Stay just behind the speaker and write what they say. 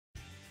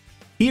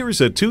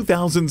Here's a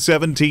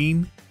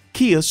 2017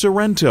 Kia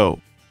Sorento.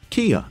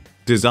 Kia,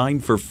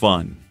 designed for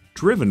fun,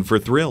 driven for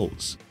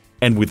thrills.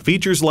 And with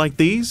features like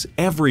these,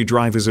 every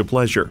drive is a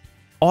pleasure.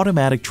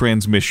 Automatic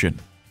transmission,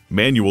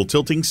 manual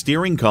tilting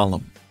steering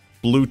column,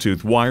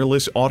 Bluetooth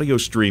wireless audio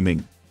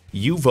streaming,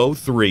 UVO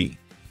 3,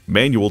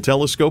 manual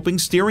telescoping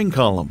steering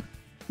column,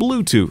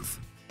 Bluetooth,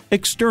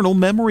 external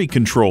memory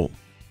control,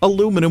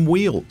 aluminum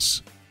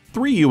wheels,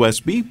 3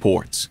 USB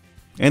ports,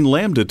 and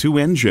Lambda 2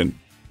 engine.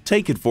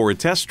 Take it for a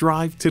test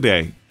drive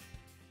today.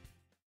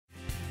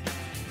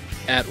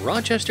 At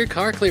Rochester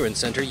Car Clearance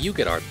Center, you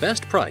get our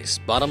best price,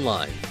 bottom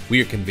line.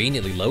 We are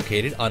conveniently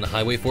located on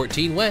Highway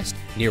 14 West,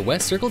 near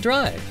West Circle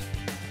Drive.